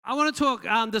I want to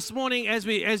talk this morning as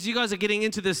you guys are getting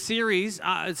into this series.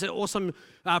 It's an awesome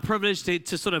privilege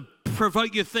to sort of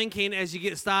provoke your thinking as you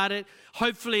get started.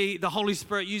 Hopefully, the Holy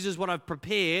Spirit uses what I've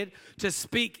prepared to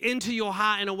speak into your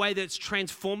heart in a way that's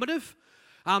transformative.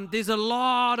 There's a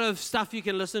lot of stuff you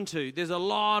can listen to. There's a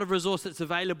lot of resource that's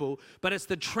available, but it's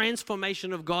the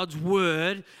transformation of God's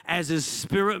Word as His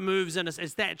Spirit moves in us.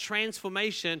 It's that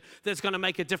transformation that's going to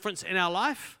make a difference in our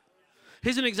life.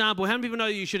 Here's an example. How many people know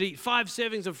you should eat 5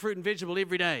 servings of fruit and vegetable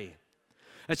every day?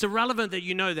 It's irrelevant that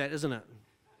you know that, isn't it?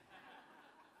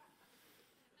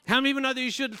 How many people know that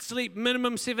you should sleep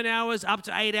minimum 7 hours, up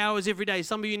to 8 hours every day?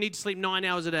 Some of you need to sleep 9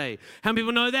 hours a day. How many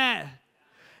people know that?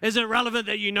 Is it relevant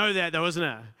that you know that, though, isn't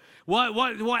it?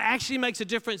 What actually makes a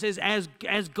difference is as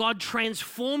God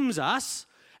transforms us,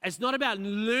 it's not about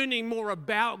learning more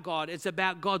about God. It's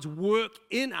about God's work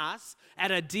in us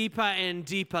at a deeper and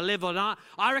deeper level. And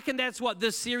I reckon that's what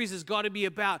this series has got to be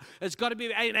about. It's got to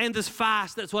be, and this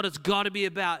fast, that's what it's got to be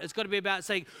about. It's got to be about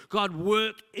saying, God,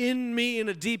 work in me in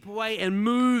a deeper way and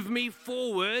move me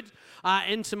forward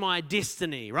into my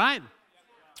destiny, right?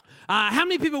 How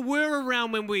many people were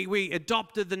around when we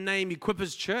adopted the name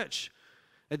Equippers Church?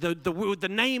 The word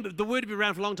had been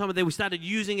around for a long time, but then we started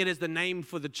using it as the name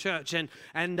for the church.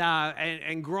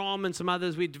 And Grom and some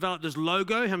others, we developed this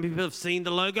logo. How many people have seen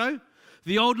the logo?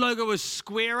 The old logo was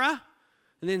squarer,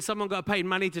 and then someone got paid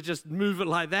money to just move it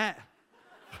like that.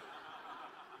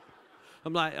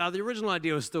 I'm like, the original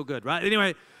idea was still good, right?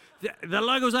 Anyway, the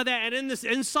logo was like that, and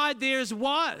inside there is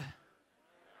what?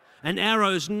 An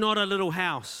arrow is not a little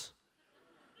house.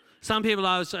 Some people,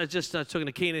 I was just talking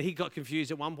to Keenan, he got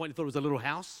confused at one point. He thought it was a little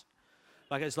house.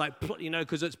 Like it's like,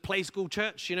 because it's Play School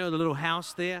Church, the little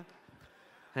house there.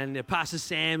 And Pastor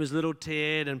Sam is little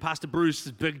Ted, and Pastor Bruce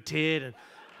is big Ted, and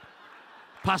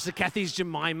Pastor Kathy's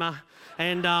Jemima.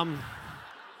 And,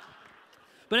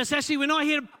 but it's actually, we're not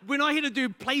here to do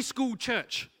Play School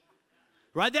Church.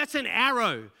 Right? That's an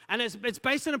arrow. And it's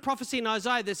based on a prophecy in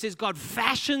Isaiah that says, God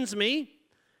fashions me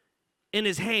in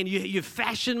His hand. You've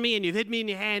fashioned me and you've hid me in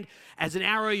your hand as an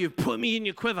arrow. You've put me in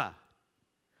your quiver.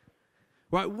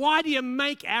 Right? Why do you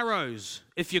make arrows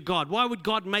if you're God? Why would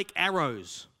God make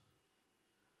arrows?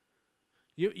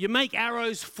 You make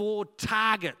arrows for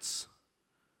targets.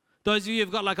 Those of you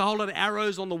who've got like a whole lot of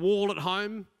arrows on the wall at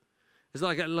home, there's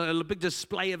like a big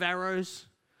display of arrows.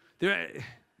 They're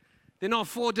not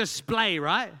for display,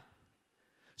 right?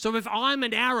 So if I'm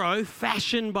an arrow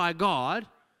fashioned by God,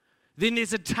 then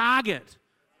there's a target,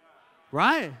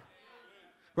 right?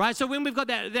 Right? So when we've got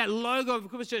that logo of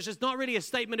Equippers Church, it's not really a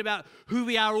statement about who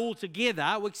we are all together.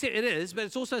 Well, except it is, but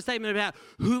it's also a statement about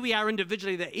who we are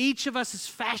individually, that each of us is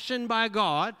fashioned by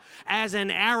God as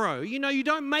an arrow. You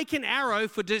don't make an arrow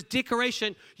for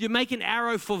decoration. You make an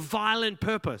arrow for violent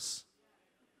purpose.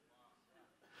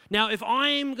 Now, if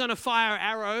I'm going to fire an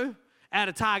arrow at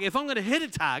a target, if I'm going to hit a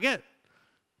target,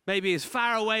 maybe as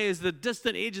far away as the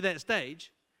distant edge of that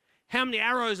stage, how many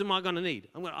arrows am I going to need?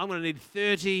 I'm going to need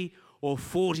 30 or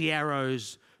 40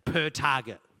 arrows per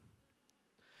target.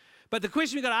 But the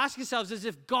question we've got to ask ourselves is,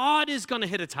 if God is going to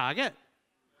hit a target,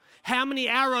 how many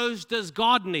arrows does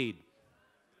God need?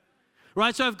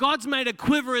 Right, so if God's made a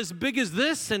quiver as big as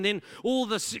this, and then all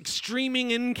the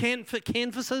extreming in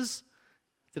canvases,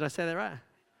 did I say that right?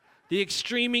 The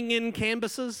extreming in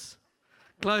canvases,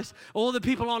 close. All the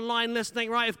people online listening,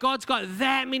 right? If God's got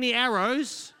that many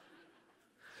arrows,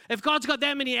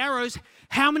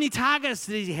 how many targets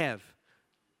does He have?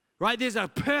 Right? There's a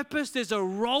purpose, there's a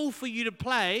role for you to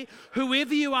play.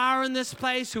 Whoever you are in this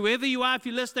place, whoever you are if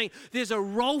you're listening, there's a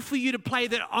role for you to play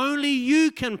that only you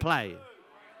can play.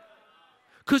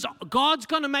 Because God's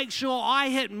going to make sure I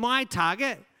hit my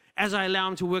target as I allow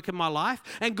Him to work in my life.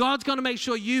 And God's going to make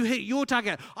sure you hit your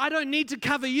target. I don't need to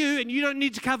cover you, and you don't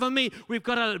need to cover me. We've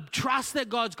got to trust that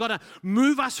God's got to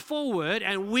move us forward,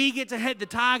 and we get to hit the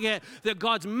target that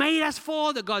God's made us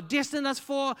for, that God destined us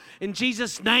for. In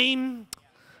Jesus' name,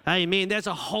 amen. That's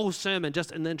a whole sermon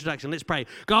just in the introduction. Let's pray.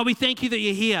 God, we thank You that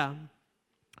You're here.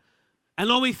 And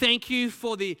Lord, we thank You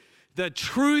for the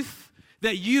truth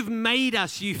that You've made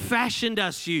us, You fashioned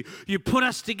us, You put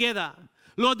us together.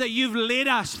 Lord, that You've led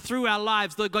us through our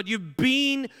lives. Lord God, You've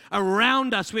been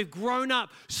around us. We've grown up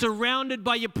surrounded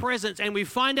by Your presence, and we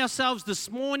find ourselves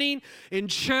this morning in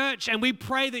church, and we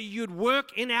pray that You'd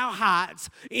work in our hearts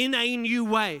in a new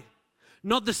way.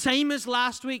 Not the same as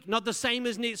last week, not the same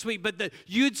as next week, but that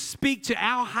You'd speak to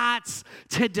our hearts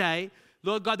today.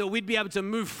 Lord God, that we'd be able to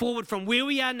move forward from where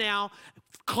we are now,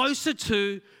 closer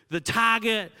to the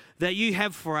target that You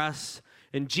have for us.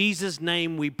 In Jesus'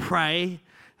 name we pray.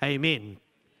 Amen.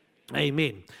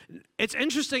 Amen. It's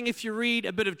interesting if you read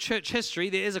a bit of church history.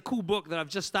 There is a cool book that I've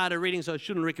just started reading, so I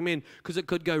shouldn't recommend because it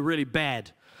could go really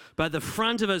bad. But the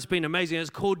front of it's been amazing. It's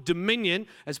called Dominion.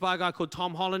 It's by a guy called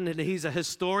Tom Holland, and he's a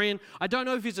historian. I don't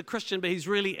know if he's a Christian, but he's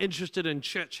really interested in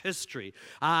church history.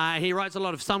 He writes a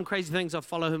lot of some crazy things. I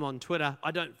follow him on Twitter.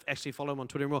 I don't actually follow him on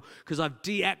Twitter anymore because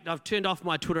I've turned off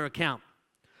my Twitter account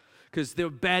because there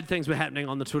were bad things were happening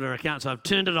on the Twitter account, so I've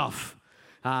turned it off.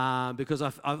 Because I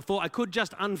thought I could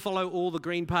just unfollow all the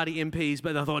Green Party MPs,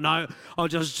 but I thought, no, I'll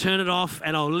just turn it off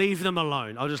and I'll leave them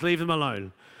alone. I'll just leave them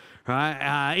alone.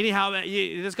 Right? Anyhow,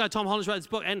 this guy Tom Holland wrote this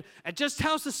book, and it just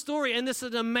tells the story, and it's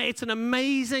an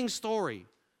amazing story.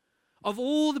 Of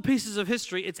all the pieces of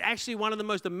history, it's actually one of the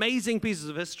most amazing pieces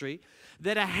of history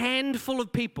that a handful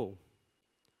of people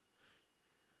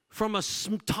from a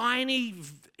tiny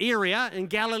area in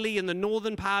Galilee in the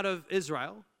northern part of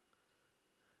Israel,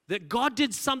 that God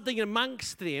did something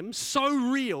amongst them so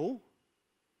real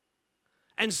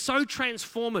and so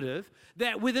transformative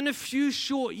that within a few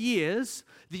short years,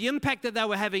 the impact that they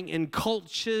were having in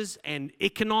cultures and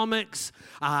economics,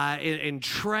 in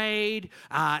trade,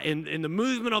 in the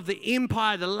movement of the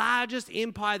empire, the largest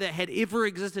empire that had ever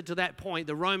existed to that point,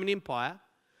 the Roman Empire,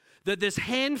 that this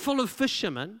handful of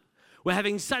fishermen were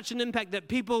having such an impact that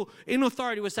people in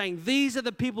authority were saying, these are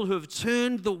the people who have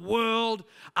turned the world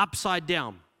upside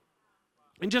down.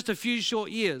 In just a few short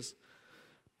years.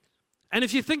 And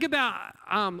if you think about,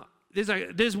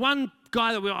 there's one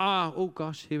guy that oh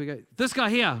gosh, here we go. This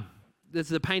guy here, this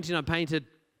is a painting I painted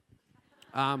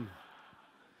in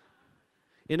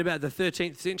about the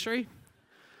 13th century.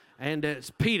 And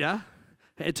it's Peter.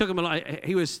 It took him a lot,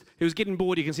 he was getting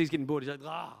bored, you can see he's getting bored. He's like,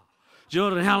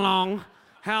 Jordan, how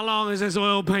long is this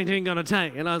oil painting gonna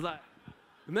take? And I was like,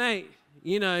 mate,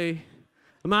 you know,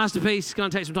 a masterpiece is going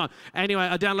to take some time. Anyway,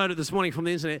 I downloaded it this morning from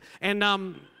the internet.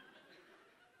 And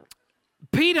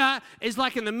Peter is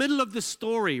like in the middle of the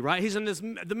story, right? He's in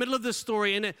the middle of the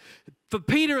story. And for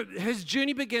Peter, his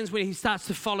journey begins when he starts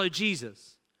to follow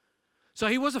Jesus. So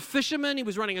he was a fisherman. He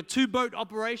was running a 2-boat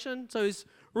operation. So he's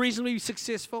reasonably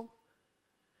successful.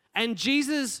 And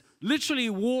Jesus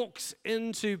literally walks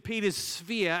into Peter's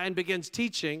sphere and begins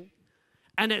teaching.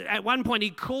 And at one point, he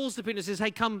calls to Peter and says,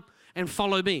 hey, come and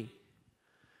follow me.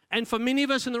 And for many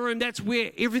of us in the room, that's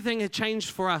where everything had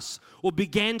changed for us, or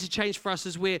began to change for us,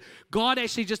 is where God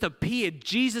actually just appeared.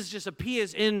 Jesus just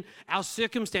appears in our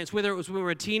circumstance, whether it was when we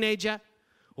were a teenager,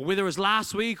 or whether it was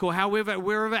last week, or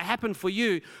wherever it happened for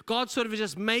you. God sort of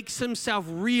just makes himself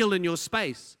real in your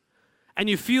space. And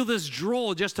you feel this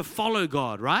draw just to follow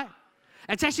God, right?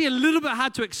 It's actually a little bit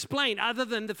hard to explain, other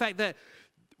than the fact that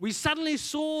we suddenly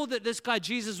saw that this guy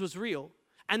Jesus was real,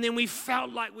 and then we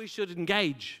felt like we should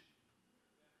engage.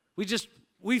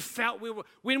 We felt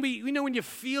when you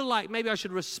feel like maybe I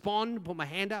should respond, put my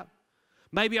hand up.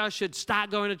 Maybe I should start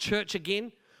going to church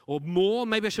again or more.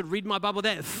 Maybe I should read my Bible.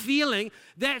 That feeling,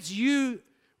 that's you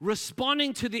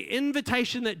responding to the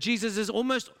invitation that Jesus is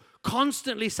almost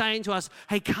constantly saying to us,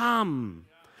 hey, come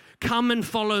and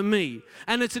follow me.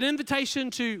 And it's an invitation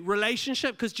to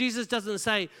relationship, because Jesus doesn't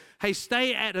say, hey,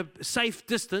 stay at a safe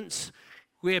distance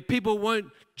where people won't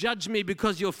judge me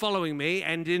because you're following me,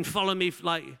 and then follow me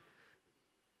like,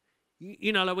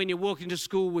 you know, like when you're walking to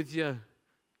school with your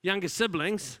younger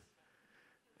siblings,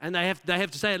 and they have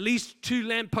to say at least 2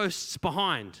 lampposts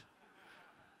behind.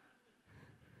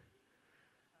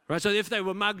 Right, so if they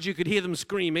were mugged, you could hear them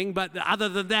screaming, but other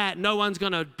than that, no one's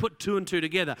going to put 2 and 2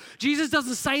 together. Jesus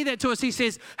doesn't say that to us. He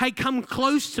says, hey, come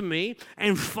close to me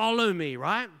and follow me,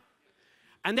 right?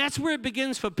 And that's where it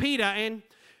begins for Peter. And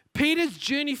Peter's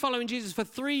journey following Jesus, for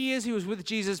 3 years he was with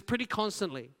Jesus pretty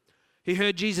constantly. He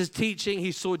heard Jesus teaching.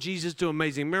 He saw Jesus do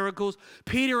amazing miracles.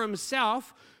 Peter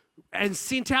himself, and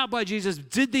sent out by Jesus,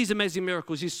 did these amazing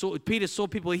miracles. Peter saw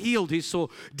people healed. He saw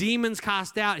demons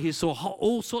cast out. He saw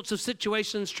all sorts of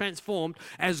situations transformed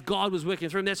as God was working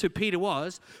through him. That's who Peter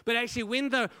was. But actually, when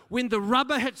the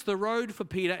rubber hits the road for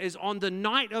Peter is on the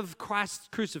night of Christ's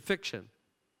crucifixion.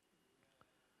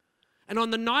 And on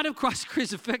the night of Christ's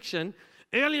crucifixion,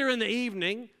 earlier in the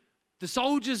evening, the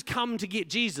soldiers come to get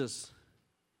Jesus.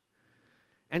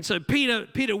 And so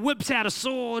Peter whips out a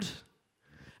sword,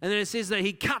 and then it says that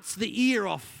he cuts the ear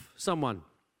off someone,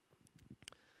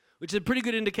 which is a pretty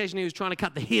good indication he was trying to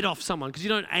cut the head off someone, because you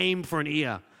don't aim for an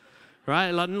ear,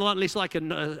 right? Not unless like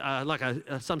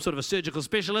some sort of a surgical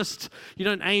specialist. You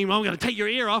don't aim, I'm going to take your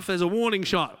ear off as a warning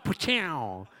shot.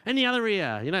 Pow! And the other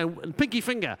ear, pinky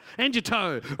finger, and your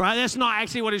toe, right? That's not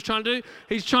actually what he's trying to do.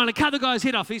 He's trying to cut the guy's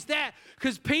head off. He's there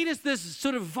because Peter's this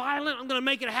sort of violent, I'm going to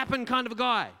make it happen kind of a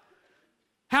guy.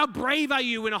 How brave are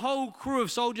you when a whole crew of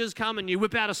soldiers come and you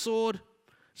whip out a sword,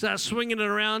 start swinging it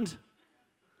around?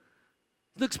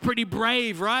 Looks pretty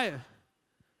brave, right?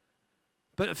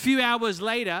 But a few hours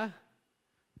later,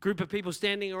 a group of people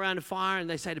standing around a fire, and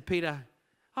they say to Peter,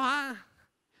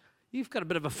 you've got a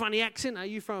bit of a funny accent. Are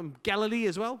you from Galilee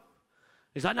as well?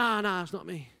 He's like, no, it's not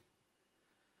me.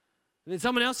 And then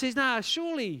someone else says, no,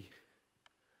 surely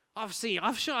I've seen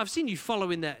you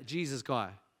following that Jesus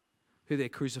guy who they're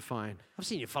crucifying. I've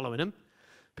seen you following him.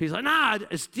 Peter's like, nah,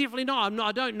 it's definitely not.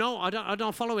 I don't know. I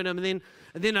don't following him. And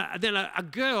then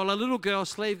a little girl,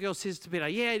 slave girl, says to Peter,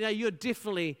 yeah, no, you're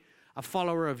definitely a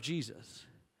follower of Jesus.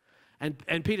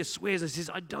 And Peter swears and says,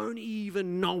 I don't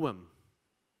even know him.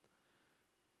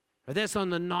 But that's on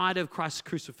the night of Christ's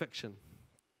crucifixion.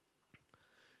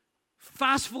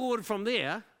 Fast forward from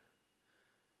there,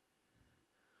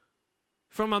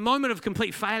 from a moment of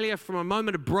complete failure, from a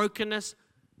moment of brokenness,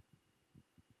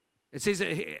 it says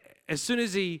that as soon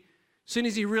as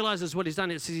he realizes what he's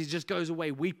done, it says he just goes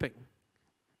away weeping.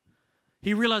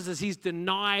 He realizes he's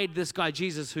denied this guy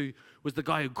Jesus, who was the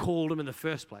guy who called him in the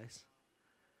first place.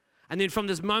 And then from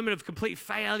this moment of complete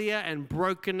failure and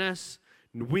brokenness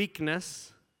and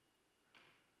weakness,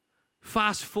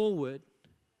 fast forward,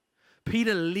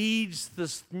 Peter leads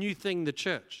this new thing, the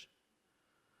church.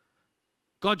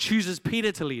 God chooses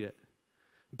Peter to lead it.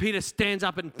 Peter stands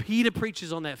up and Peter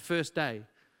preaches on that first day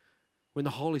when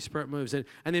the Holy Spirit moves. And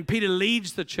then Peter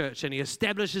leads the church and he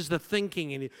establishes the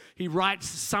thinking and he writes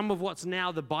some of what's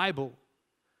now the Bible.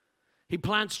 He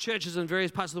plants churches in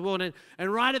various parts of the world.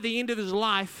 And right at the end of his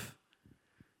life,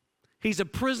 he's a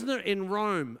prisoner in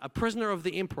Rome, a prisoner of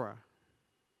the emperor.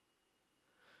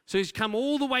 So he's come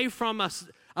all the way from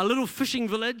a little fishing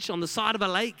village on the side of a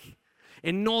lake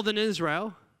in northern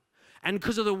Israel. And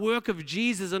because of the work of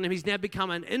Jesus in him, he's now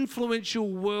become an influential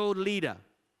world leader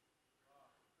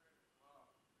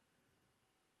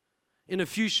in a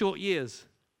few short years.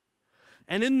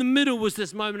 And in the middle was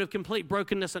this moment of complete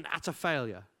brokenness and utter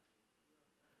failure.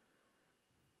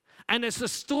 And it's a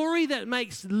story that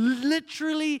makes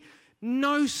literally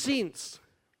no sense.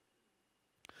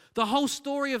 The whole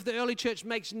story of the early church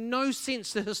makes no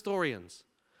sense to historians.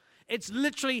 It's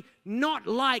literally not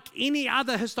like any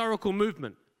other historical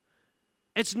movement.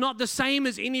 It's not the same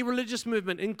as any religious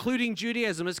movement, including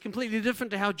Judaism. It's completely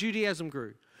different to how Judaism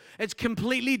grew. It's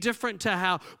completely different to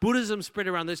how Buddhism spread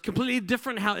around. It's completely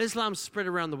different how Islam spread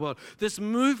around the world. This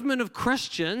movement of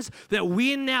Christians that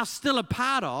we're now still a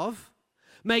part of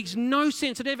makes no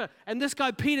sense whatever. And this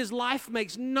guy Peter's life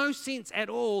makes no sense at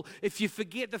all if you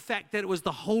forget the fact that it was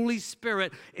the Holy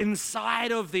Spirit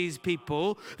inside of these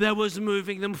people that was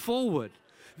moving them forward.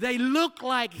 They look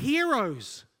like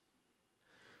heroes,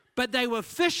 but they were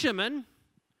fishermen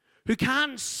who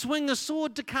can't swing a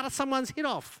sword to cut someone's head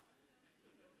off.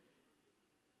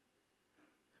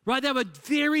 Right? They were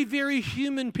very, very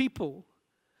human people,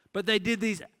 but they did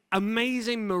these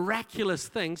amazing, miraculous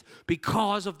things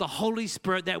because of the Holy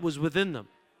Spirit that was within them.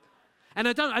 And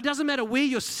it doesn't matter where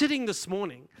you're sitting this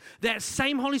morning, that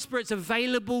same Holy Spirit's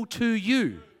available to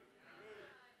you.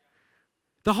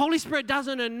 The Holy Spirit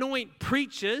doesn't anoint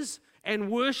preachers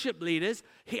and worship leaders.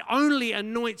 He only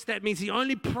anoints, that means he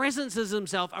only presences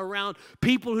himself around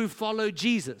people who follow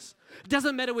Jesus. It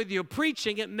doesn't matter whether you're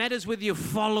preaching, it matters whether you're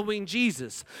following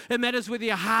Jesus. It matters whether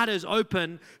your heart is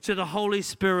open to the Holy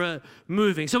Spirit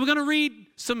moving. So we're going to read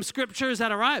some scripture, is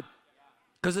that all right?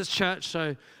 Because it's church,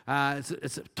 so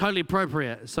it's totally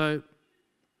appropriate. So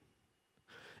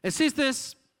it says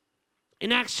this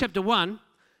in Acts chapter 1.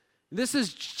 This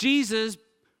is Jesus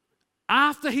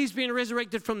after he's been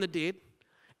resurrected from the dead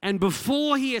and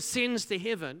before he ascends to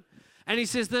heaven. And he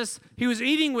says this, he was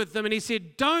eating with them and he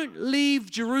said, don't leave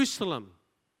Jerusalem.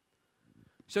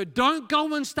 So don't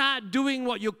go and start doing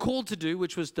what you're called to do,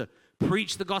 which was to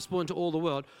preach the gospel into all the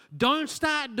world. Don't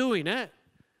start doing it.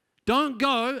 Don't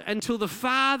go until the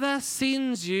Father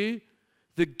sends you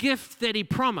the gift that he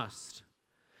promised.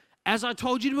 As I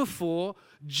told you before,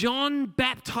 John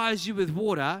baptized you with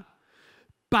water,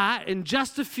 but in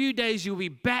just a few days you'll be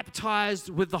baptized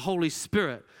with the Holy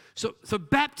Spirit. So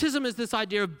baptism is this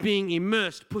idea of being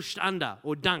immersed, pushed under,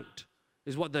 or dunked,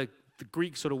 is what the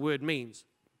Greek sort of word means.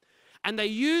 And they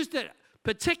used it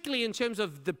particularly in terms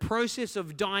of the process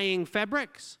of dyeing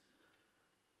fabrics.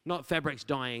 Not fabrics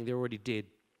dyeing, they're already dead.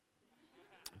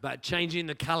 But changing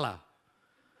the color.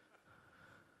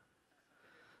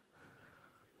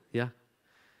 Yeah?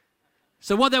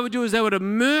 So what they would do is they would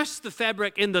immerse the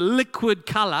fabric in the liquid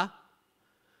color,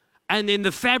 and then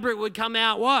the fabric would come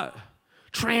out what?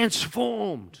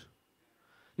 Transformed.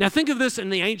 Now think of this in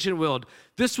the ancient world.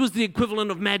 This was the equivalent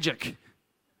of magic.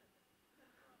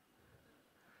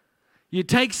 You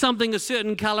take something a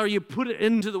certain color, you put it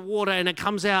into the water, and it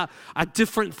comes out a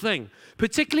different thing.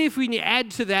 Particularly if when you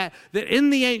add to that in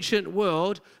the ancient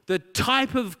world, the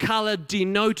type of color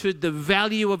denoted the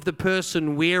value of the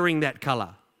person wearing that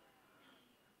color.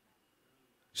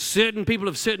 Certain people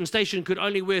of certain station could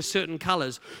only wear certain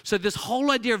colors. So this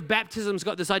whole idea of baptism's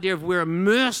got this idea of we're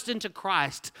immersed into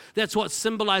Christ. That's what's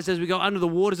symbolized as we go under the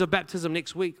waters of baptism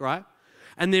next week, right?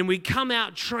 And then we come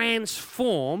out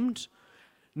transformed,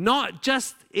 not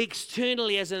just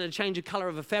externally as in a change of color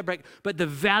of a fabric, but the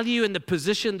value and the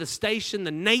position, the station,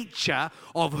 the nature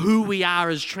of who we are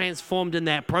is transformed in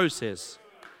that process.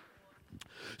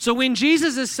 So when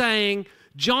Jesus is saying,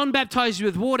 John baptized you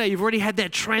with water, you've already had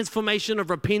that transformation of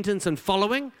repentance and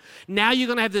following. Now you're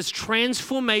going to have this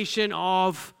transformation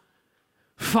of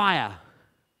fire.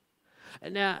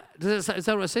 Now, is that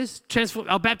what it says?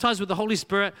 I'll baptize with the Holy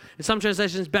Spirit. In some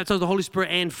translations, baptize with the Holy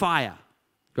Spirit and fire.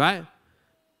 Right?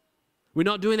 We're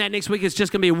not doing that next week. It's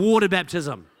just going to be a water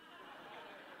baptism.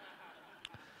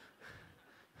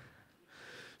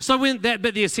 So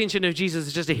but the ascension of Jesus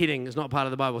is just a heading. It's not part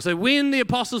of the Bible. So when the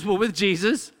apostles were with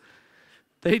Jesus,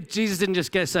 Jesus didn't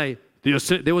just say,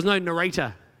 there was no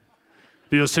narrator.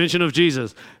 The ascension of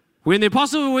Jesus. When the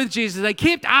apostles were with Jesus, they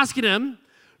kept asking him,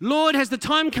 Lord, has the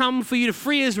time come for you to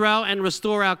free Israel and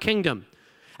restore our kingdom?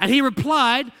 And he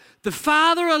replied, the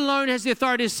Father alone has the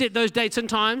authority to set those dates and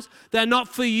times. They're not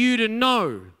for you to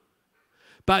know.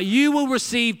 But you will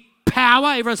receive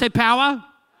power. Everyone say power.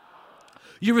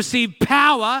 You receive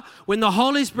power when the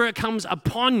Holy Spirit comes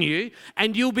upon you,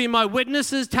 and you'll be my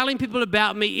witnesses, telling people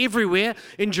about me everywhere,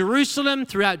 in Jerusalem,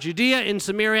 throughout Judea, in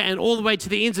Samaria, and all the way to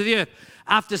the ends of the earth.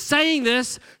 After saying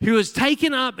this, he was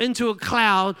taken up into a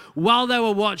cloud while they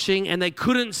were watching, and they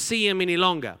couldn't see him any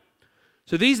longer.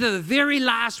 So these are the very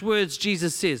last words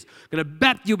Jesus says.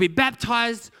 You'll be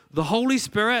baptized with the Holy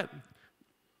Spirit,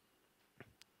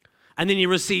 and then you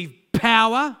receive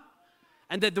power.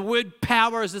 And that the word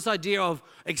power is this idea of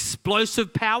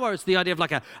explosive power. It's the idea of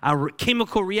like a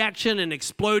chemical reaction and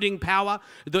exploding power.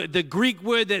 The Greek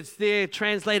word that's there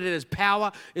translated as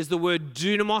power is the word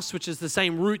dunamos, which is the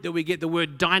same root that we get the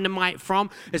word dynamite from.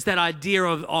 It's that idea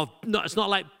of it's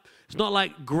not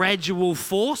like gradual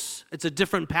force. It's a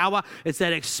different power. It's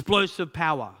that explosive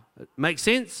power. Make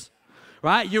sense?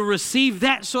 Right? You'll receive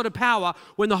that sort of power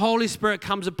when the Holy Spirit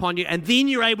comes upon you, and then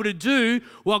you're able to do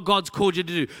what God's called you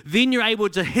to do. Then you're able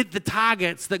to hit the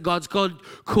targets that God's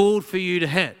called for you to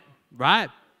hit,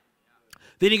 right?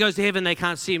 Then he goes to heaven, they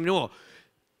can't see him anymore.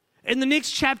 In the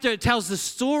next chapter, it tells the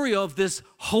story of this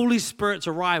Holy Spirit's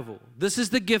arrival. This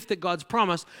is the gift that God's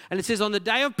promised, and it says, on the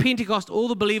day of Pentecost, all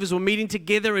the believers were meeting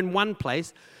together in one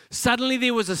place. Suddenly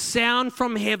there was a sound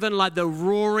from heaven like the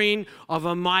roaring of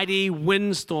a mighty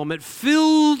windstorm. It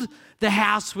filled the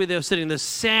house where they were sitting. The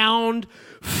sound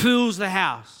fills the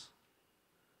house.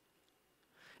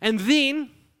 And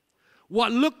then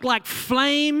what looked like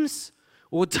flames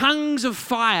or tongues of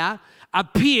fire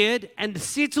appeared and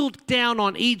settled down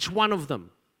on each one of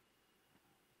them.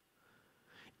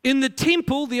 In the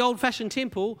temple, the old-fashioned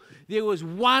temple, there was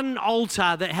one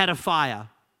altar that had a fire.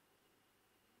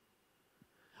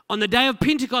 On the day of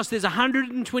Pentecost, there's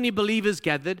 120 believers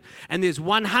gathered, and there's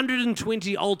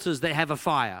 120 altars that have a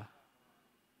fire.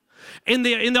 In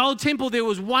the old temple, there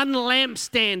was one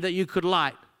lampstand that you could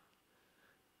light.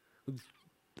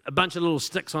 A bunch of little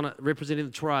sticks on it representing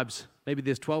the tribes. Maybe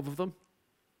there's 12 of them.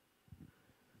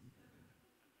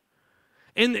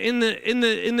 In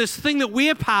this thing that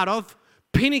we're part of,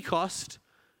 Pentecost,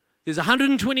 there's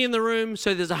 120 in the room,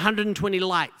 so there's 120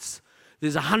 lights.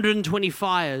 There's 120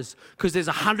 fires because there's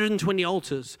 120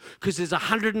 altars because there's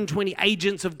 120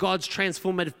 agents of God's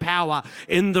transformative power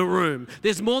in the room.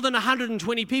 There's more than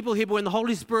 120 people here, but when the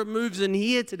Holy Spirit moves in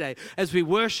here today, as we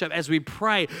worship, as we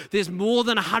pray, there's more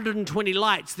than 120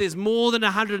 lights. There's more than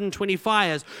 120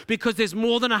 fires because there's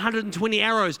more than 120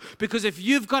 arrows. Because if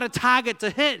you've got a target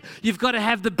to hit, you've got to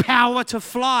have the power to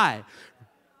fly.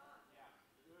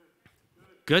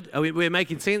 Good? We're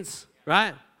making sense,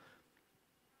 right?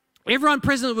 Everyone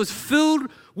present was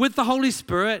filled with the Holy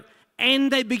Spirit,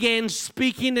 and they began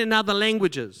speaking in other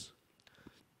languages.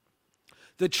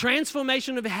 The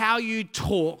transformation of how you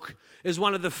talk is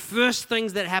one of the first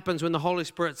things that happens when the Holy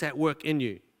Spirit's at work in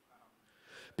you.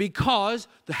 Because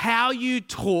how you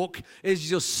talk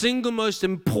is your single most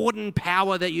important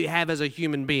power that you have as a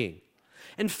human being.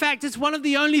 In fact, it's one of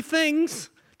the only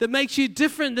things that makes you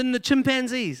different than the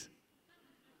chimpanzees.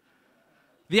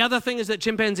 The other thing is that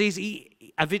chimpanzees eat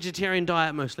a vegetarian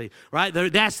diet mostly, right?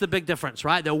 That's the big difference,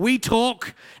 right? That we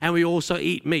talk and we also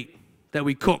eat meat that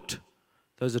we cooked.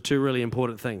 Those are two really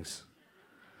important things,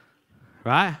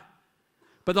 right?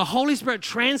 But the Holy Spirit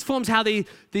transforms how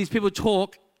these people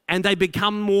talk, and they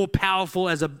become more powerful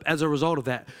as a result of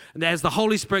that. And as the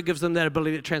Holy Spirit gives them that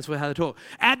ability to transform how they talk.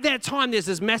 At that time, there's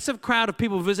this massive crowd of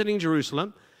people visiting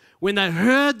Jerusalem. When they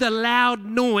heard the loud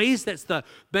noise,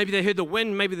 maybe they heard the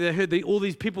wind, maybe they heard all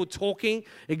these people talking,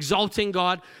 exalting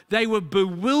God, they were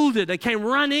bewildered. They came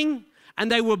running,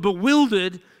 and they were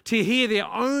bewildered to hear their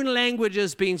own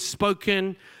languages being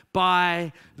spoken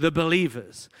by the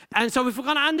believers. And so if we're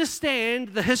going to understand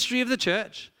the history of the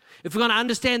church, if we're going to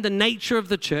understand the nature of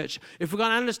the church, if we're going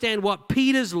to understand what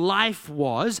Peter's life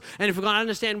was, and if we're going to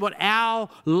understand what our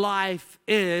life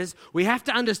is, we have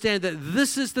to understand that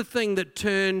this is the thing that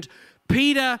turned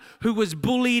Peter, who was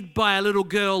bullied by a little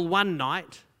girl one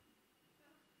night,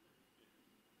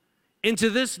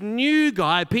 into this new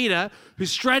guy, Peter, who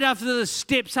straight after this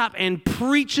steps up and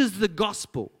preaches the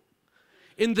gospel.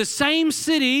 In the same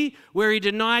city where he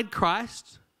denied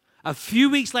Christ, a few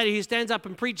weeks later, he stands up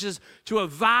and preaches to a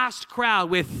vast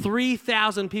crowd where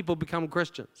 3,000 people become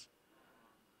Christians.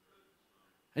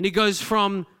 And he goes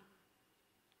from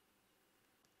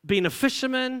being a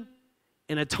fisherman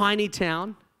in a tiny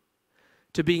town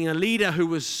to being a leader who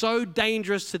was so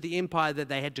dangerous to the empire that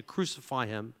they had to crucify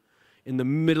him in the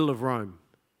middle of Rome.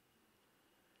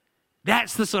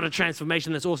 That's the sort of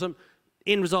transformation that's awesome.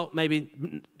 End result,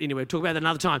 maybe, anyway, talk about that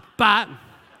another time. But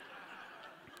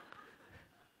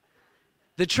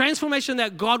the transformation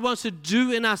that God wants to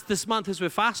do in us this month as we're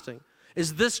fasting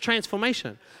is this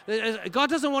transformation. God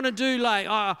doesn't want to do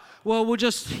like, we'll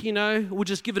just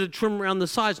give it a trim around the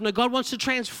sides. No, God wants to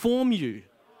transform you.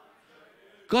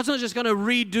 God's not just going to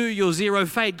redo your zero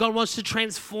fade. God wants to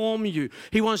transform you.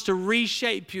 He wants to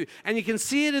reshape you. And you can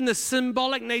see it in the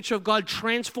symbolic nature of God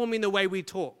transforming the way we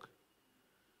talk.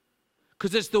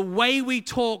 Because it's the way we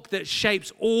talk that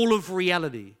shapes all of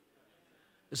reality.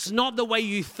 It's not the way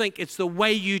you think, it's the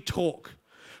way you talk.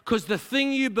 Because the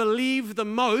thing you believe the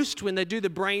most, when they do the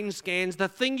brain scans, the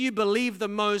thing you believe the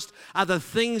most are the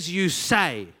things you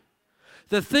say.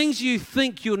 The things you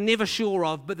think you're never sure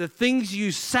of, but the things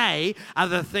you say are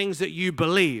the things that you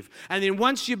believe. And then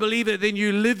once you believe it, then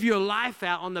you live your life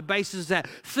out on the basis that,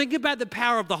 think about the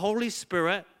power of the Holy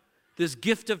Spirit, this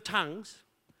gift of tongues,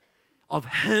 of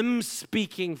Him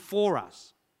speaking for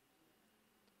us.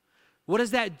 What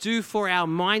does that do for our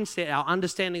mindset, our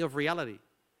understanding of reality?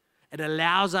 It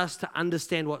allows us to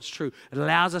understand what's true. It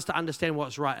allows us to understand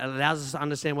what's right. It allows us to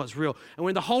understand what's real. And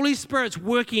when the Holy Spirit's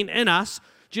working in us,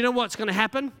 do you know what's going to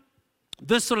happen?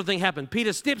 This sort of thing happened.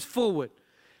 Peter steps forward,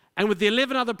 and with the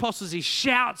 11 other apostles, he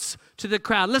shouts to the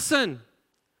crowd, listen,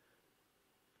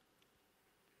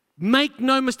 make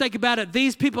no mistake about it,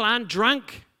 these people aren't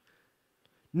drunk.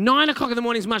 9 o'clock in the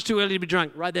morning is much too early to be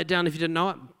drunk. Write that down if you didn't know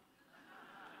it.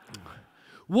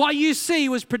 What you see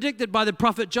was predicted by the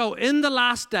prophet Joel. In the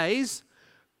last days,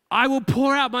 I will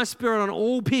pour out my spirit on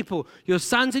all people. Your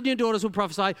sons and your daughters will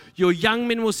prophesy. Your young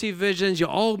men will see visions. Your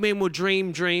old men will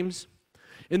dream dreams.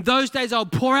 In those days, I'll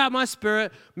pour out my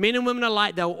spirit. Men and women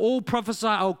alike, they'll all prophesy.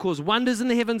 I'll cause wonders in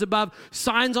the heavens above,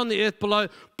 signs on the earth below,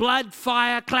 blood,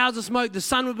 fire, clouds of smoke. The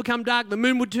sun will become dark. The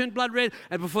moon will turn blood red.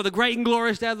 And before the great and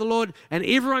glorious day of the Lord, and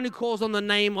everyone who calls on the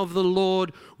name of the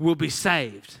Lord will be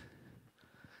saved.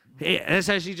 That's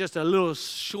actually just a little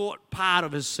short part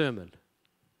of his sermon.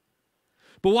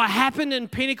 But what happened in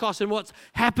Pentecost and what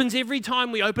happens every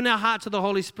time we open our heart to the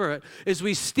Holy Spirit is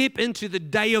we step into the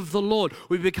day of the Lord.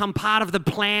 We become part of the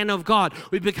plan of God.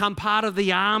 We become part of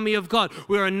the army of God.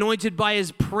 We're anointed by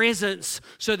His presence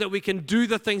so that we can do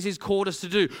the things He's called us to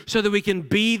do, so that we can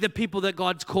be the people that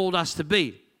God's called us to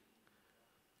be.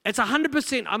 It's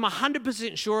 100%, I'm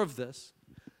 100% sure of this,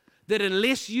 that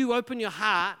unless you open your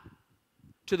heart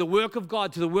to the work of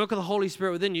God, to the work of the Holy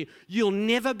Spirit within you, you'll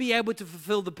never be able to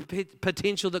fulfill the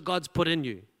potential that God's put in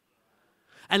you.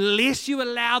 Unless you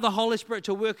allow the Holy Spirit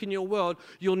to work in your world,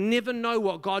 you'll never know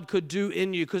what God could do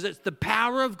in you, because it's the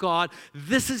power of God.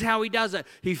 This is how He does it.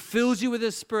 He fills you with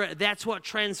His Spirit. That's what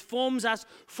transforms us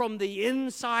from the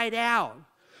inside out,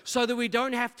 so that we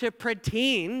don't have to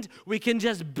pretend. We can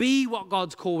just be what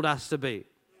God's called us to be.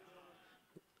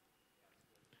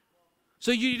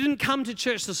 So you didn't come to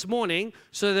church this morning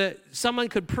so that someone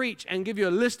could preach and give you a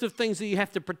list of things that you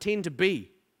have to pretend to be.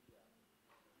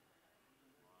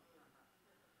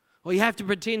 Or you have to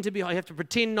pretend to be, you have to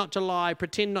pretend not to lie,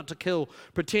 pretend not to kill,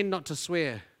 pretend not to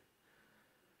swear.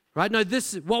 Right? No,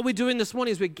 what we're doing this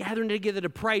morning is we're gathering together to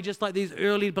pray just like these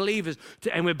early believers.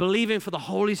 And we're believing for the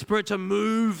Holy Spirit to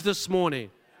move this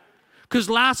morning. Because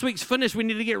last week's finished, we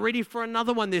need to get ready for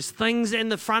another one. There's things in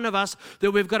the front of us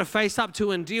that we've got to face up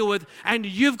to and deal with. And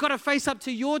you've got to face up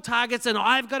to your targets, and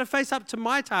I've got to face up to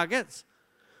my targets.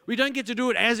 We don't get to do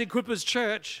it as Equippers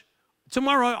Church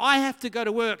Tomorrow, I have to go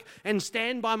to work and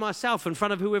stand by myself in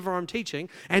front of whoever I'm teaching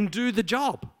and do the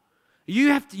job.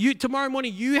 Tomorrow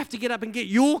morning, you have to get up and get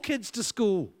your kids to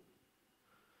school.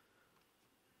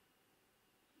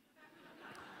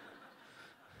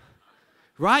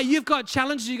 Right? You've got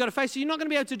challenges you've got to face. So you're not going to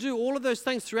be able to do all of those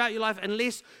things throughout your life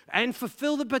and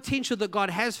fulfill the potential that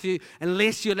God has for you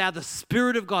unless you allow the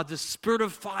Spirit of God, the Spirit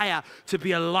of fire, to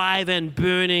be alive and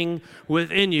burning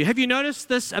within you. Have you noticed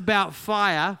this about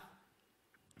fire?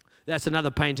 That's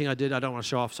another painting I did. I don't want to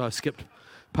show off, so I skipped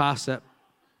past it.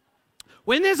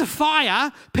 When there's a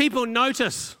fire, people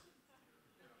notice.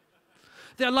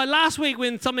 Like last week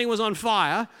when something was on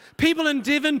fire, people in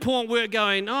Devonport were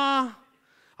going,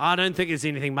 I don't think there's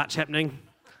anything much happening.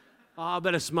 A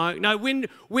bit of smoke. No,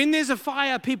 when there's a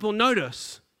fire, people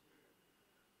notice.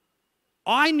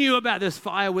 I knew about this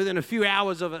fire within a few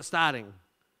hours of it starting.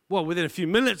 Well, within a few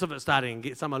minutes of it starting, and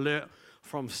get some alert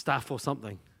from staff or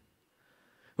something.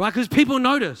 Right, because people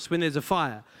notice when there's a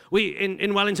fire.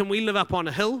 In Wellington, we live up on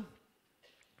a hill.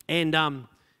 And,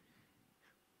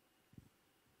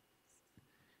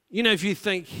 if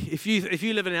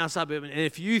you live in our suburb, and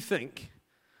if you think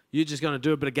you're just going to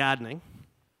do a bit of gardening,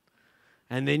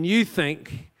 and then you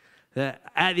think that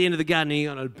at the end of the gardening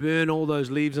you're going to burn all those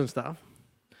leaves and stuff,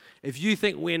 if you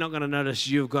think we're not going to notice,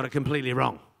 you've got it completely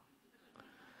wrong.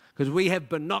 Because we have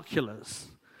binoculars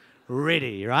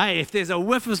ready, right? If there's a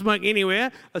whiff of smoke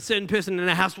anywhere, a certain person in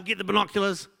the house will get the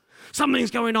binoculars.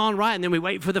 Something's going on, right? And then we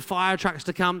wait for the fire trucks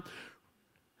to come.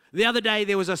 The other day,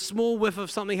 there was a small whiff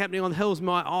of something happening on the hills.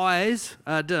 My eyes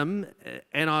are dim,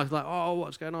 and I was like,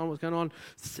 what's going on? What's going on?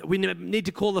 We need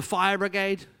to call the fire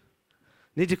brigade.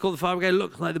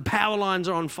 Look, like the power lines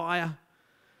are on fire.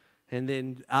 And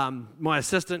then my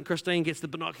assistant, Christine, gets the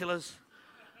binoculars,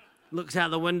 looks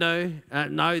out the window.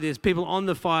 No, there's people on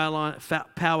the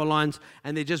power lines,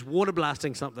 and they're just water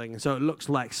blasting something, so it looks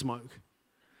like smoke.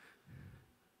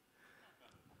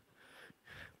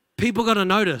 People got to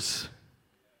notice.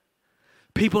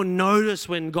 People notice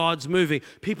when God's moving.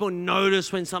 People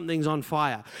notice when something's on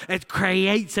fire. It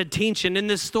creates a tension. In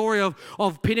this story of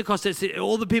Pentecost,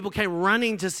 all the people came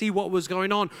running to see what was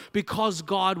going on because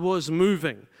God was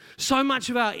moving. So much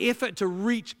of our effort to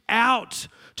reach out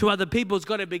to other people has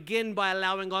got to begin by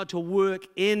allowing God to work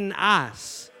in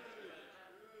us.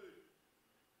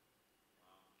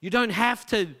 You don't have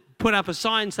to put up a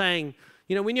sign saying,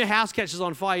 when your house catches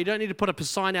on fire, you don't need to put up a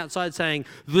sign outside saying,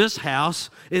 this house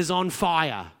is on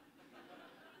fire.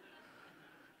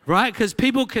 Right? Because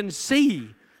people can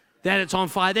see that it's on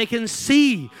fire. They can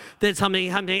see that something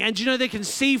is happening. And they can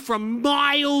see from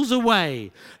miles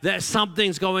away that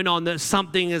something's going on, that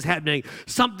something is happening.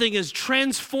 Something is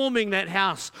transforming that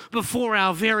house before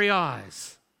our very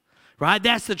eyes. Right?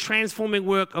 That's the transforming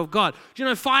work of God.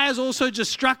 Fire is also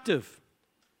destructive.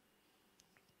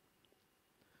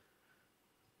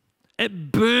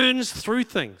 It burns through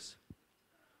things.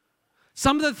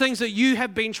 Some of the things that you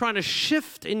have been trying to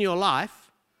shift in your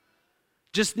life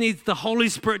just needs the Holy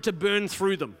Spirit to burn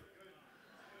through them.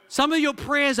 Some of your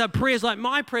prayers are prayers like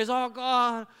my prayers. Oh,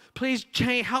 God, please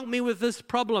help me with this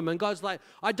problem. And God's like,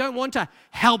 I don't want to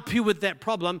help you with that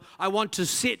problem. I want to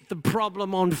set the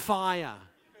problem on fire.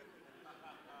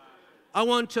 I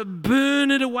want to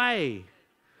burn it away.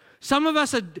 Some of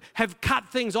us have cut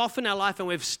things off in our life and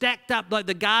we've stacked up like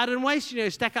the garden waste.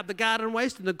 Stack up the garden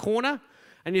waste in the corner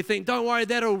and you think, don't worry,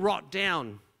 that'll rot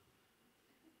down.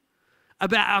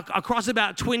 Across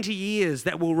about 20 years,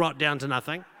 that will rot down to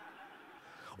nothing.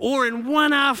 Or in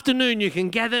one afternoon, you can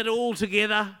gather it all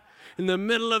together in the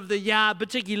middle of the yard,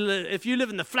 particularly if you live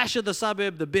in the flash of the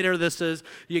suburb, the better this is.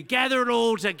 You gather it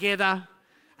all together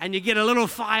and you get a little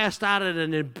fire started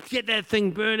and then get that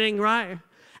thing burning, right?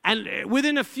 And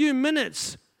within a few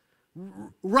minutes,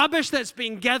 rubbish that's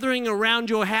been gathering around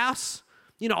your house,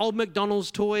 old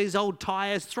McDonald's toys, old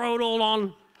tires, throw it all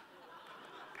on.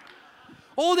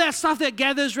 All that stuff that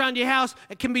gathers around your house,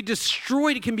 it can be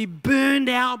destroyed. It can be burned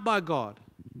out by God.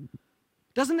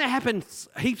 Doesn't that happen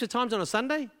heaps of times on a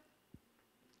Sunday?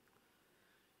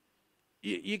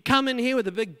 You come in here with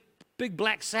a big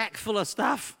black sack full of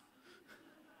stuff.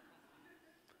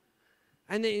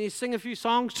 And then you sing a few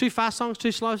songs, 2 fast songs,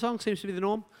 2 slow songs, seems to be the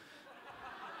norm.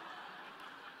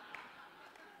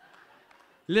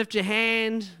 Lift your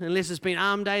hand, unless it's been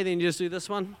arm day, then you just do this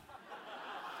one.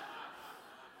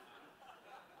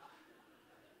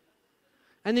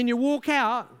 And then you walk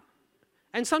out,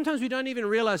 and sometimes we don't even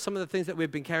realize some of the things that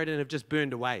we've been carried in have just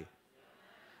burned away.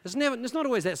 It's not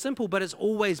always that simple, but it's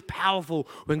always powerful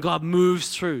when God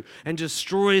moves through and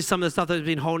destroys some of the stuff that's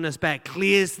been holding us back,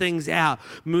 clears things out,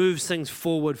 moves things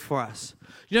forward for us.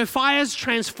 Fire's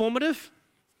transformative.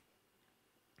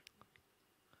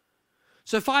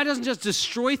 So fire doesn't just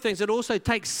destroy things, it also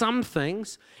takes some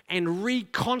things and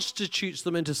reconstitutes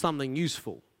them into something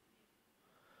useful.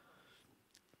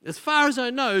 As far as I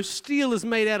know, steel is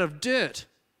made out of dirt.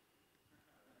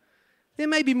 There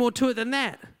may be more to it than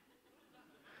that.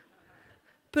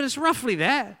 But it's roughly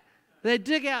that. They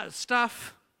dig out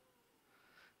stuff,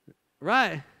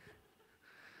 right?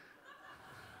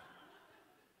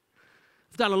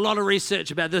 I've done a lot of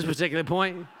research about this particular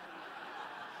point.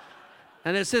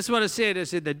 And it's just what it said. It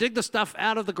said they dig the stuff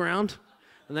out of the ground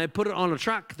and they put it on a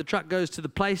truck. The truck goes to the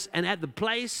place, and at the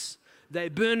place, they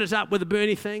burn it up with a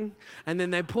burny thing, and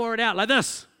then they pour it out like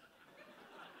this.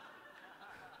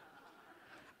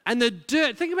 And the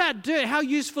dirt, think about dirt. How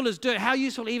useful is dirt? How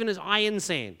useful even is iron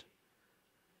sand?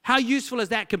 How useful is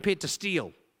that compared to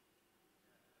steel?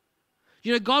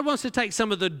 You know, God wants to take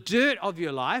some of the dirt of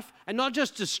your life and not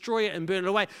just destroy it and burn it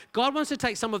away. God wants to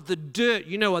take some of the dirt.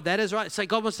 You know what that is, right? Say,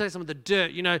 God wants to take some of the dirt.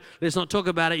 You know, let's not talk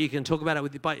about it. You can talk about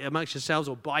it amongst yourselves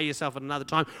or by yourself at another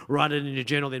time. Write it in your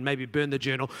journal, then maybe burn the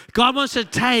journal. God wants to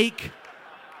take,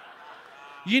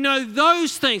 you know,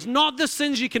 those things, not the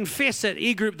sins you confess at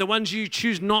E-group, the ones you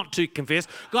choose not to confess.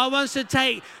 God wants to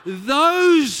take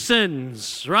those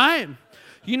sins, right?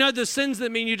 You know, the sins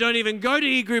that mean you don't even go to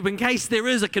E-group in case there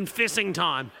is a confessing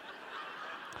time.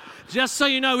 Just so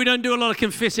you know, we don't do a lot of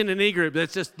confessing in E-group.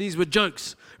 That's just, these were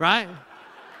jokes, right?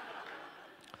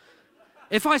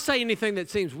 If I say anything that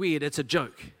seems weird, it's a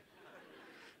joke.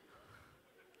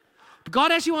 But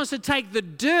God actually wants to take the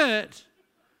dirt,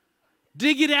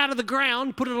 dig it out of the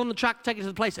ground, put it on the truck, take it to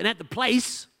the place, and at the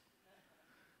place,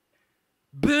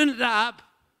 burn it up,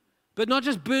 but not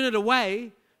just burn it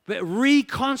away, but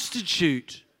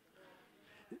reconstitute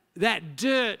that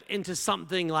dirt into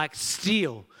something like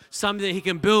steel, something that he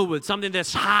can build with, something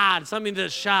that's hard, something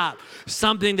that's sharp,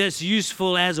 something that's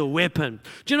useful as a weapon.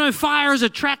 Do you know fire is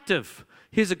attractive?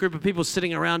 Here's a group of people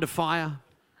sitting around a fire.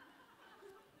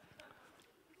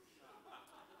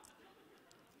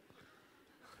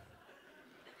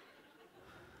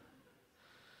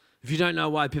 If you don't know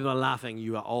why people are laughing,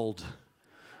 you are old.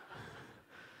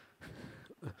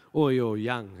 Or you're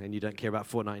young and you don't care about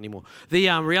Fortnite anymore. The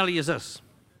reality is this.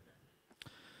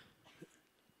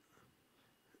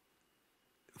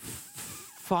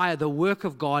 Fire, the work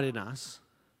of God in us,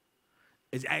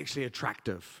 is actually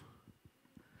attractive.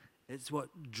 It's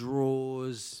what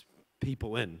draws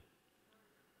people in.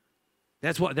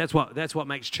 That's what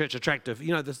makes church attractive.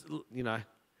 You know, the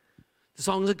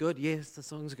songs are good. Yes, the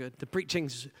songs are good. The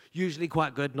preaching's usually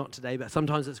quite good. Not today, but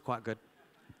sometimes it's quite good.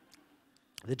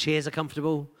 The chairs are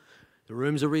comfortable. The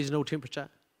room's a reasonable temperature.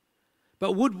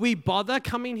 But would we bother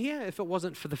coming here if it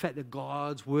wasn't for the fact that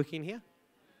God's working here?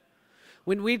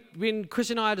 When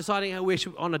Chris and I are deciding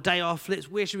on a day off,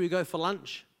 where should we go for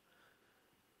lunch?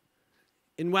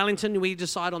 In Wellington, we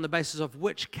decide on the basis of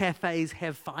which cafes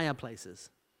have fireplaces.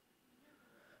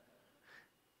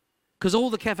 Because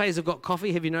all the cafes have got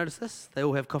coffee. Have you noticed this? They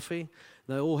all have coffee.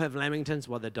 They all have lamingtons.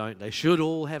 Well, they don't. They should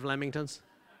all have lamingtons.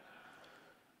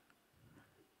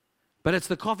 But it's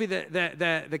the coffee,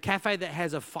 the cafe that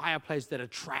has a fireplace that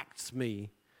attracts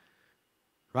me,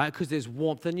 right? Because there's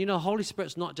warmth. And you know, Holy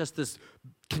Spirit's not just this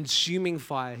consuming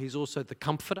fire. He's also the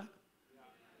comforter.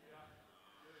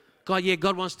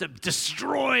 God wants to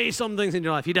destroy some things in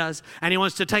your life. He does. And he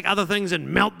wants to take other things and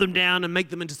melt them down and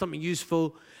make them into something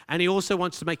useful. And he also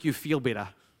wants to make you feel better.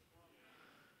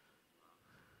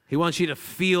 He wants you to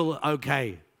feel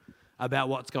okay about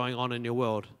what's going on in your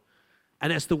world.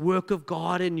 And it's the work of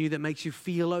God in you that makes you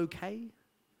feel okay.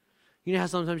 You know how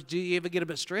sometimes, do you ever get a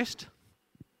bit stressed?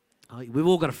 We've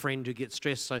all got a friend who gets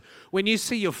stressed. So when you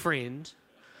see your friend,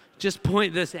 just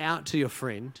point this out to your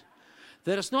friend,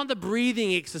 that it's not the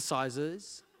breathing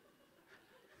exercises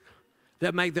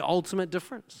that make the ultimate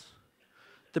difference.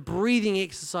 The breathing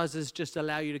exercises just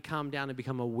allow you to calm down and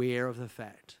become aware of the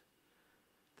fact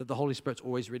that the Holy Spirit's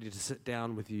always ready to sit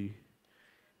down with you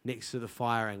next to the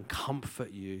fire and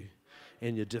comfort you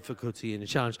in your difficulty and your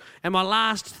challenge. And my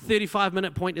last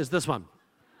 35-minute point is this one.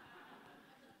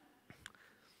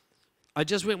 I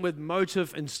just went with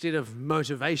motive instead of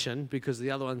motivation because the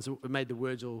other ones made the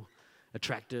words all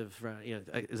attractive.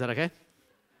 Is that okay?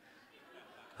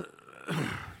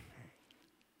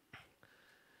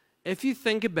 If you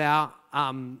think about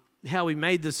how we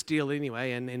made this steel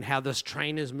anyway and how this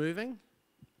train is moving,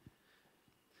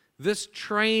 this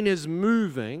train is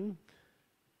moving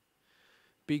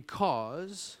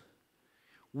because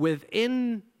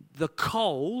within the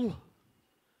coal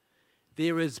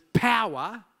there is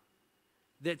power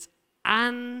that's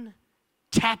untappable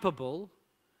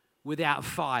without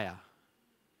fire.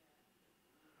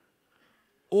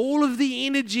 All of the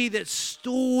energy that's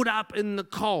stored up in the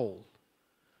coal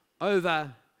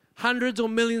over hundreds or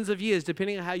millions of years,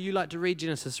 depending on how you like to read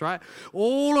Genesis, right?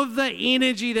 All of the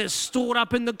energy that's stored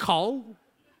up in the coal,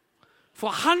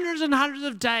 for hundreds and hundreds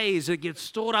of days, it gets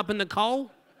stored up in the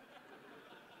coal.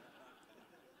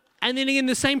 And then in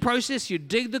the same process, you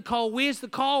dig the coal. Where's the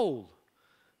coal?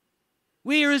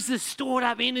 Where is the stored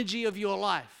up energy of your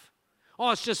life?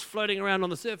 Oh, it's just floating around on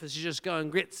the surface. You just go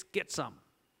and get some.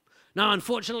 No,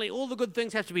 unfortunately, all the good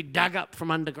things have to be dug up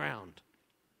from underground.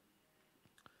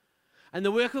 And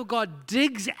the work of God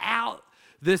digs out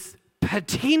this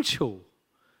potential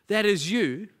that is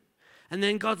you. And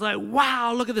then God's like,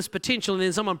 wow, look at this potential. And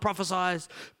then someone prophesies,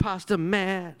 Pastor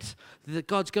Matt, that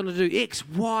God's going to do X,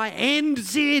 Y, and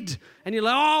Z. And you're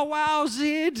like, oh, wow,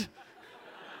 Z.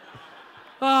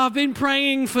 Oh, I've been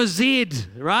praying for Z,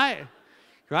 right?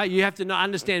 Right? You have to not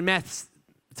understand maths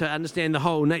to understand the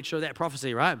whole nature of that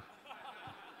prophecy, right?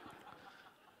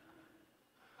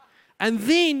 And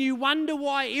then you wonder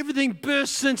why everything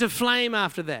bursts into flame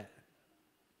after that.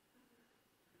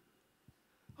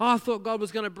 Oh, I thought God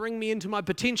was going to bring me into my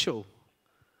potential.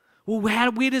 Well,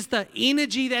 where does the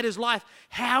energy that is life,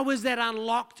 how is that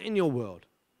unlocked in your world?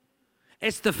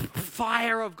 It's the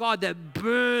fire of God that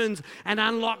burns and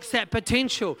unlocks that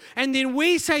potential. And then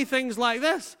we say things like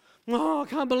this, oh, I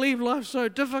can't believe life's so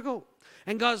difficult.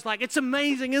 And God's like, it's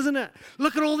amazing, isn't it?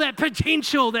 Look at all that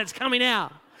potential that's coming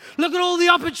out. Look at all the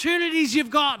opportunities you've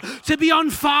got to be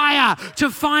on fire, to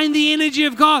find the energy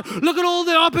of God. Look at all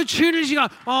the opportunities you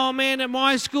got. Oh man, at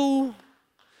my school,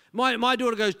 my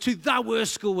daughter goes to the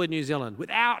worst school in New Zealand,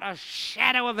 without a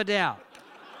shadow of a doubt.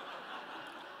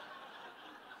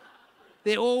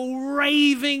 They're all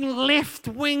raving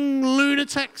left-wing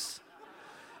lunatics.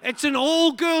 It's an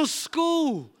all-girls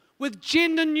school with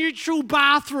gender-neutral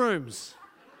bathrooms.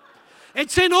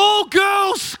 It's an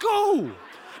all-girls school.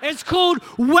 It's called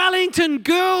Wellington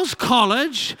Girls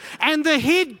College, and the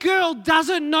head girl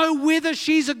doesn't know whether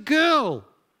she's a girl.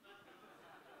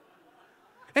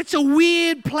 It's a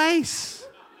weird place.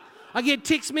 I get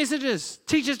text messages.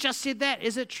 Teachers just said that.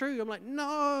 Is it true? I'm like,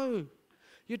 no.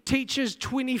 Your teacher's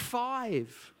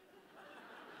 25.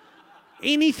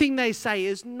 Anything they say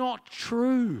is not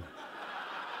true.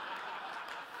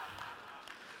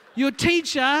 Your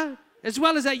teacher, as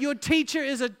well as that, your teacher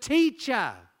is a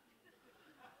teacher.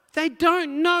 They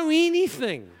don't know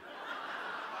anything.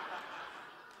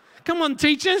 Come on,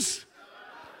 teachers.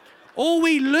 All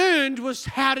we learned was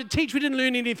how to teach. We didn't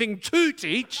learn anything to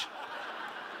teach.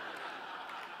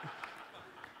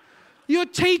 Your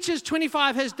teacher's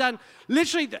 25 has done,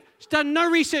 literally, she's done no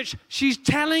research. She's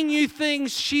telling you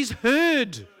things she's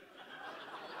heard.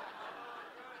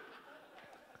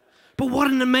 But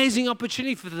what an amazing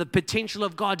opportunity for the potential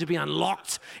of God to be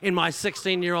unlocked in my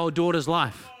 16-year-old daughter's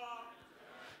life.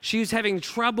 She was having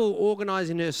trouble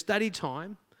organizing her study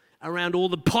time around all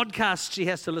the podcasts she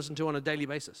has to listen to on a daily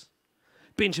basis.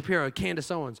 Ben Shapiro, Candace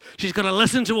Owens. She's got to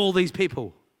listen to all these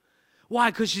people.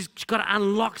 Why? Because she's got to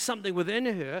unlock something within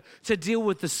her to deal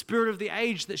with the spirit of the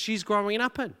age that she's growing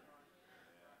up in.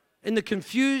 In the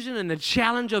confusion and the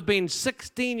challenge of being a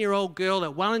 16-year-old girl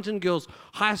at Wellington Girls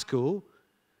High School,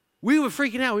 we were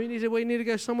freaking out. We need to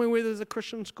go somewhere where there's a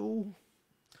Christian school.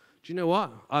 Do you know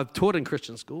what? I've taught in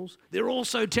Christian schools. They're all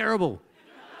so terrible.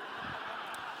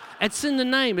 It's in the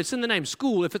name. It's in the name.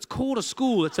 School. If it's called a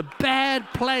school, it's a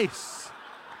bad place.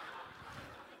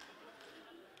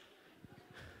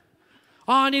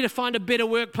 Oh, I need to find a better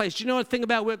workplace. Do you know the thing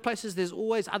about workplaces? There's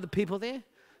always other people there.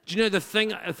 Do you know the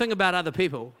thing about other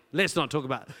people? Let's not talk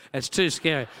about it. It's too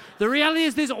scary. The reality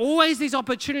is there's always these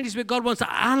opportunities where God wants to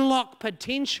unlock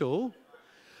potential,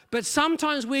 but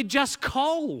sometimes we're just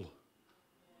coal.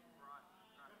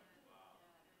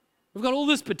 We've got all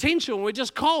this potential and we're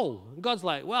just coal. And God's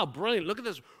like, wow, brilliant. Look at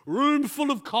this room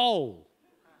full of coal.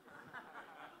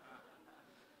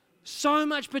 So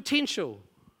much potential.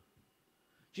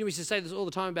 Jim used to say this all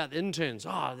the time about the interns.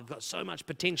 Oh, they've got so much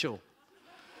potential.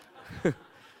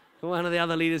 One of the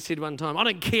other leaders said one time, I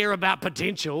don't care about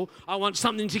potential. I want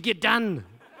something to get done.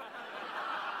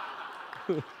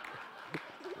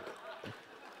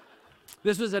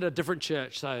 This was at a different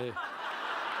church, so...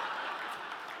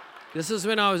 This is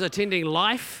when I was attending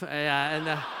Life,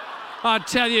 and I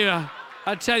tell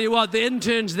you what, the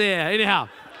interns there. Anyhow,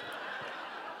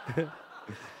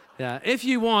 yeah. If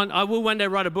you want, I will one day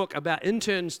write a book about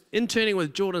interning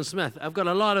with Jordan Smith. I've got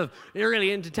a lot of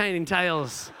really entertaining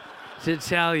tales to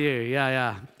tell you.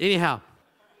 Yeah. Anyhow,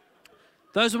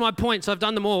 those are my points. I've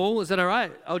done them all. Is that all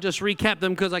right? I'll just recap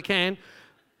them because I can.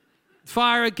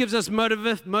 Fire, it gives us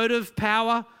motive,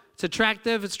 power. It's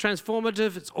attractive, it's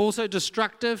transformative, it's also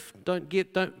destructive.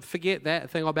 Don't forget that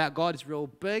thing about God is real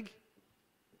big.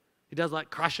 He does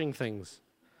like crushing things.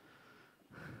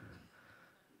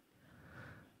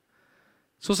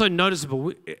 It's also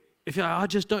noticeable. If you're like, I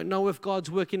just don't know if God's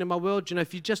working in my world,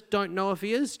 if you just don't know if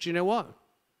He is, do you know what?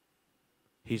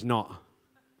 He's not.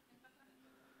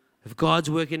 If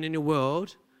God's working in your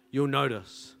world, you'll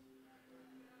notice.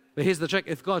 But here's the trick.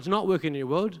 If God's not working in your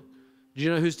world, do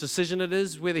you know whose decision it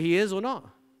is, whether He is or not?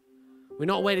 We're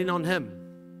not waiting on Him.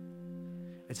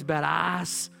 It's about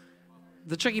us.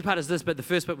 The tricky part is this, but the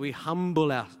first bit, we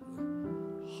humble our...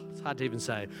 It's hard to even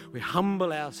say. We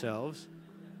humble ourselves.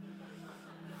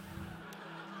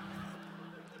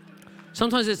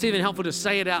 Sometimes it's even helpful to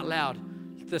say it out loud.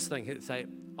 This thing, say,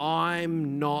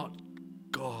 I'm not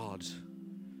God.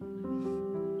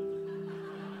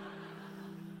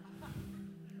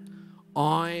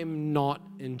 I'm not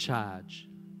in charge.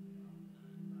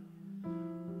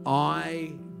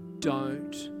 I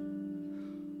don't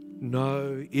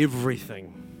know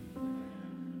everything.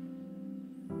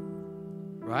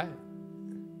 Right?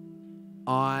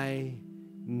 I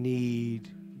need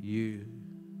you,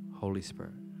 Holy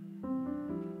Spirit.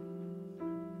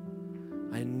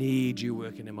 I need you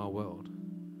working in my world.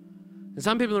 And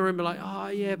some people in the room are like, oh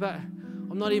yeah, but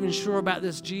I'm not even sure about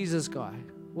this Jesus guy.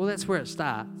 Well, that's where it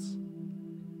starts.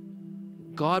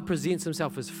 God presents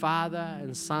Himself as Father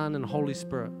and Son and Holy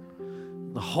Spirit.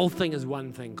 The whole thing is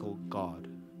one thing called God.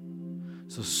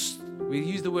 So we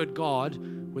use the word God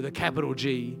with a capital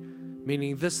G,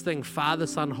 meaning this thing, Father,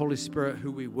 Son, Holy Spirit,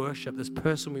 who we worship, this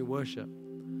person we worship.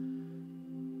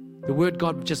 The word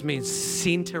God just means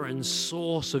center and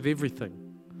source of everything.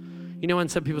 When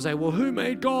some people say, well, who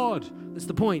made God? That's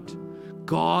the point.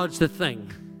 God's the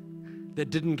thing that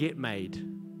didn't get made.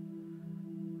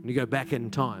 When you go back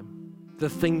in time, the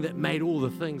thing that made all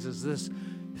the things is this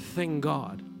thing,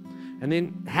 God. And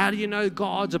then how do you know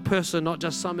God's a person, not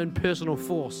just some impersonal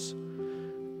force?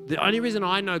 The only reason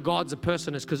I know God's a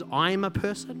person is because I'm a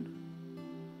person.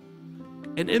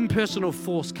 An impersonal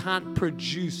force can't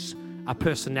produce a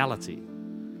personality.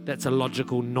 That's a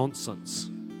logical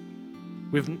nonsense.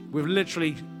 We've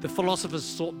literally, the philosophers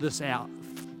sought this out,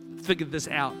 figured this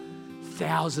out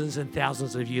thousands and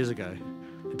thousands of years ago.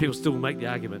 And people still make the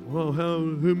argument, well,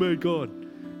 who made God?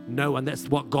 No one. That's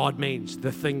what God means,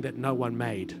 the thing that no one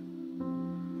made.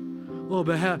 Oh,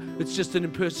 but how? It's just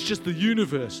it's just the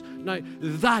universe. No,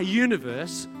 the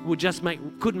universe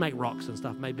could make rocks and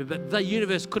stuff maybe, but the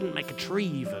universe couldn't make a tree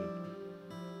even.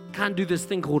 Can't do this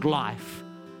thing called life.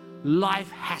 Life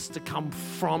has to come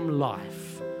from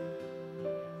life.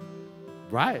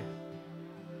 Right?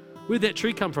 Where'd that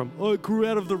tree come from? Oh, it grew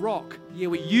out of the rock. Yeah,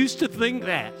 we used to think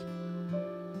that.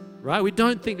 Right? We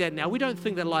don't think that now. We don't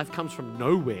think that life comes from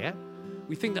nowhere.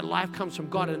 We think that life comes from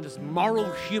God, and this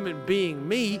moral human being,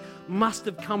 me, must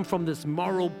have come from this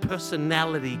moral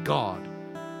personality God.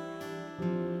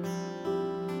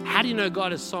 How do you know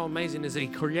God is so amazing? Is that He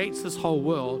creates this whole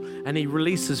world and He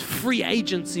releases free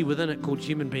agency within it called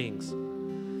human beings.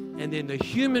 And then the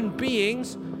human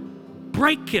beings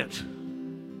break it.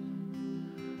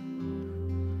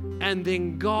 And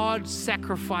then God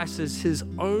sacrifices His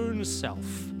own self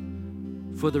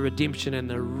for the redemption and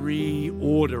the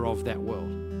reorder of that world.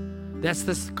 That's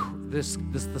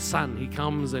the Son. He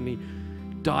comes and He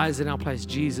dies in our place,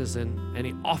 Jesus, and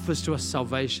He offers to us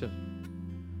salvation.